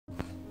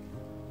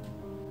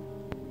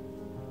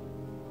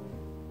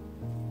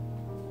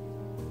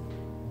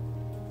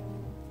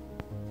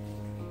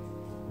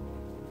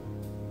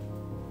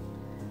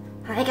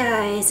Hi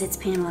guys, it's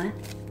Pamela.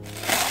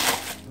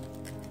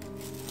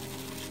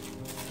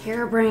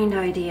 Harebrained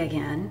idea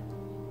again.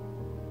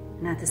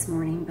 Not this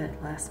morning, but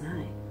last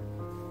night.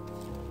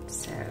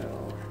 So,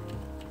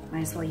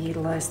 might as well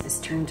utilize this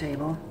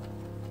turntable.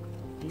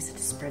 Use it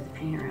to spread the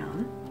paint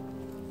around.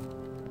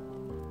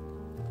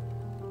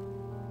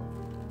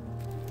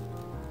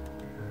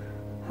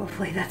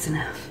 Hopefully that's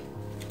enough.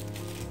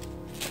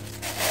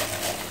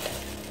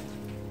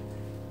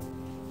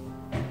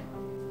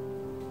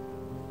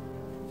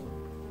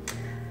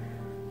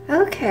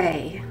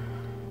 Okay.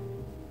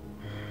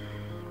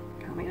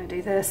 How am I gonna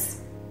do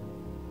this?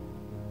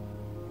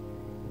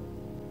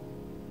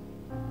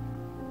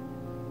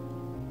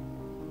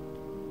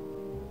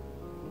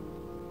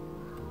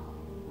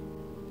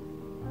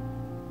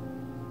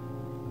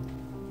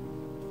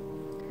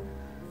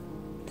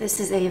 This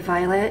is a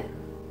violet.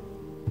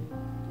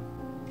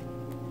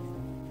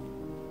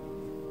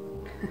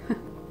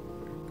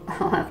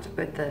 I'll have to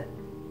put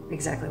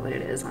exactly what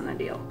it is on the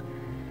deal.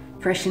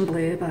 Prussian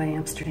Blue by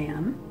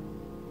Amsterdam.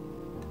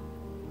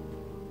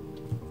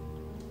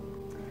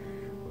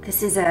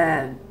 This is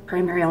a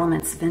Primary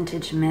Elements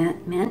Vintage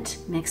Mint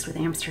mixed with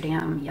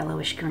Amsterdam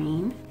yellowish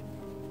green.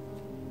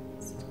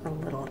 Just a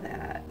little of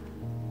that.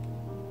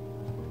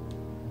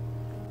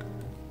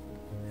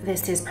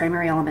 This is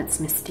Primary Elements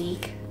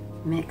Mystique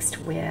mixed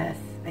with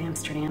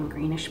Amsterdam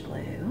greenish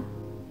blue.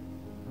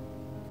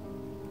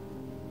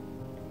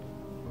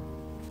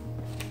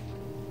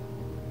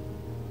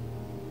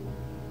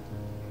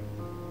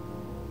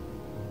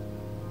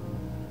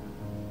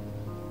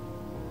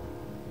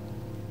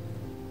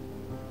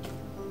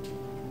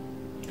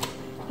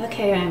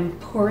 Okay, I'm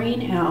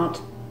pouring out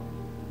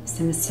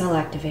some cell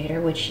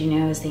activator, which you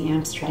know is the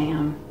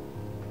Amsterdam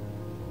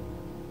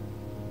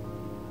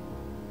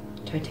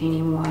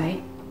titanium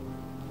white.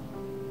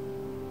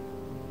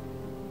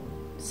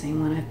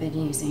 Same one I've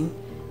been using.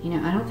 You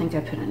know, I don't think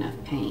I put enough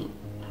paint.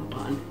 Hold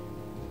on.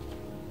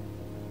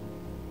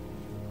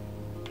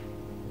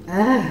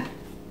 I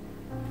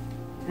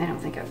don't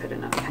think I put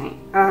enough paint.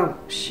 Oh,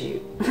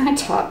 shoot. My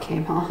top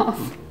came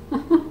off.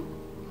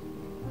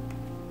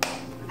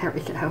 There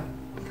we go.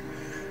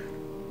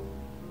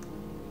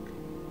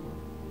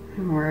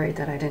 I'm worried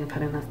that I didn't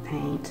put enough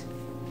paint.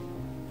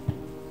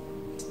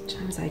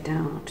 Sometimes I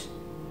don't.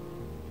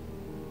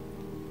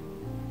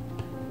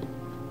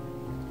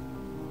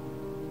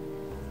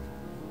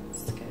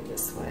 Let's go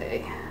this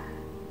way.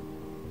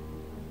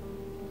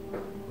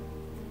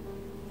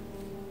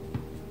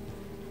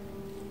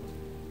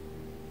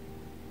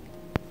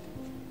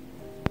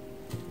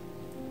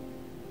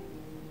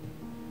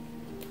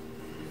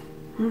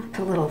 Put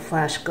a little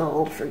flash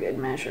gold for good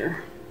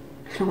measure.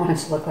 I don't want it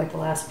to look like the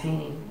last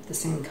painting, the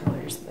same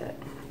colors, but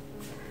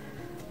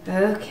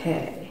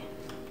okay.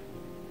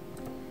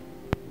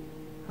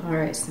 All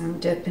right, so I'm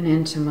dipping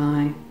into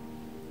my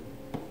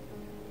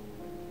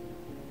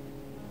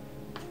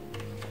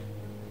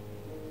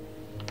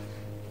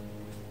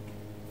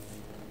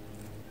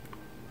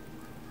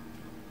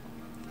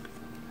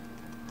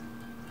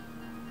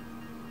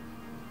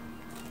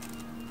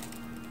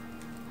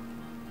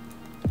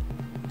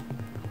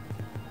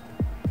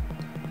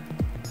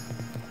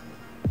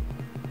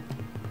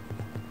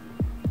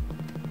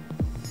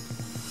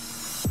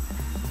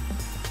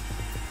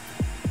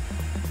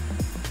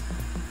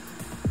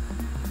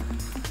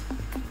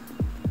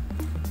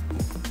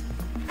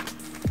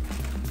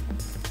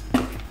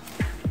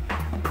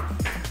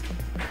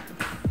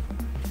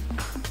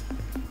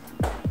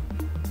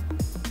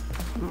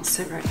I'll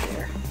sit right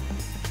there.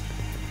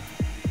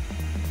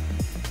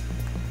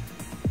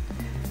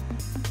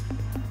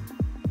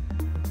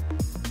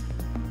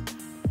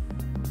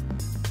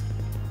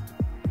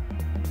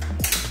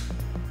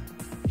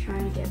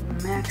 Trying to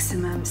get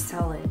maximum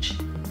sellage.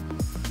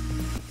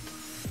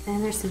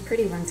 And there's some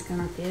pretty ones going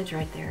off the edge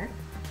right there.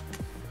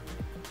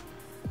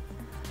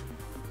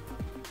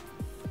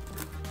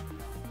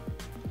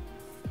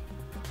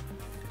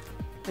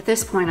 At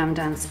this point, I'm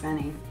done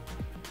spinning.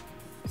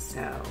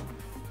 So,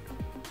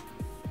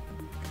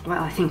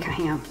 well, I think I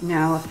am.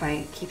 No, if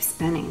I keep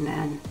spinning,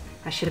 then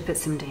I should have put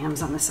some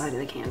dams on the side of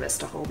the canvas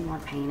to hold more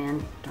paint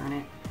in, darn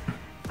it.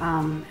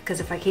 Because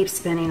if I keep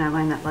spinning, I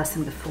learned that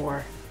lesson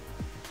before,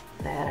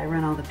 that I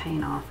run all the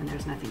paint off and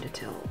there's nothing to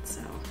tilt.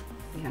 So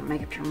you gotta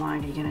make up your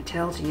mind, are you gonna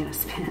tilt or are you gonna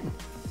spin?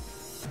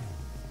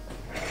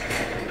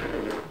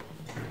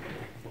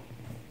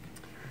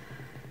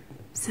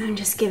 So I'm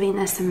just giving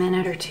this a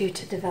minute or two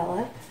to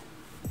develop.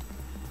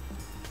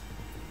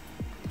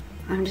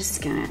 I'm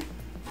just gonna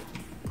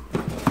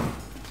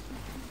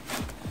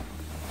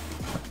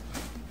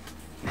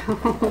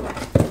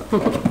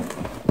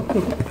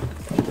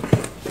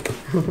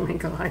oh my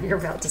God, you're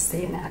about to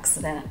see an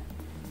accident.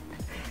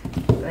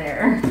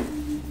 There.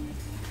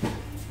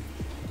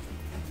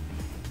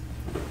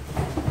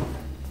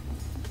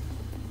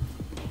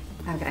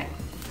 Okay,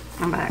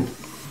 I'm back.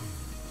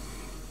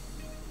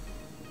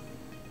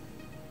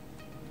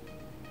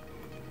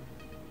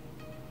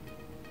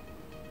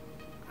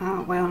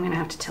 Oh, well, I'm gonna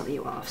have to tell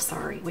you off,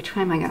 sorry. Which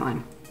way am I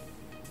going?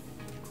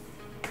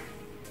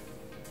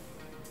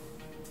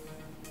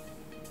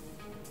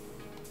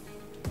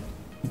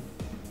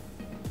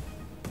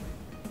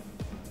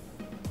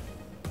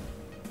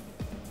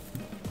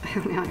 Oh,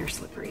 now you're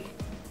slippery.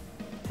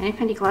 I didn't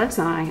put any gloves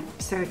on. I'm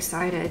so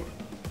excited.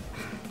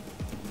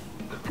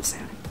 I'm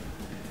sad. I'm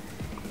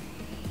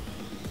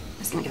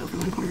just gonna go from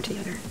one corner to the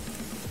other.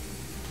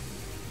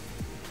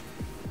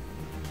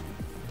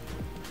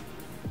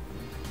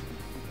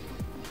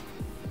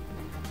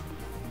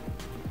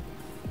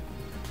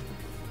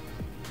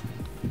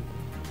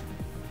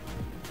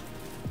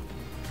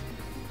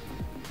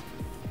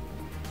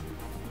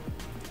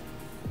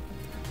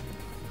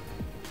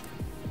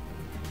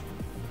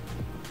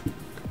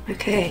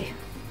 Okay.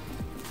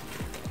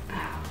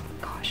 Oh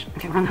gosh.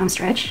 Okay, we're on the home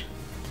stretch.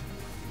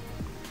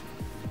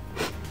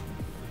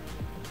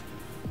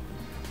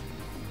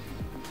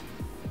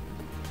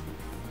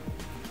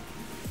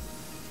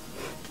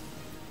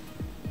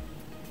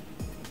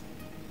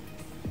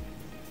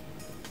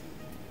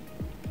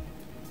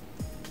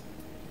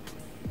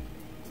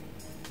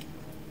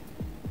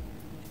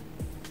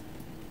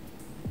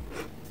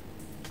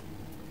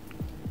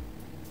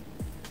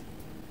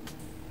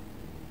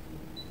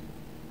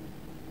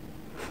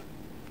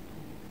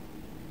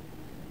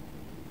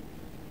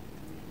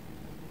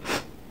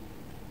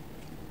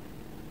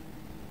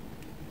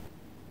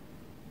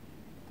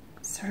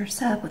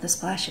 Serves up with a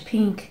splash of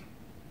pink.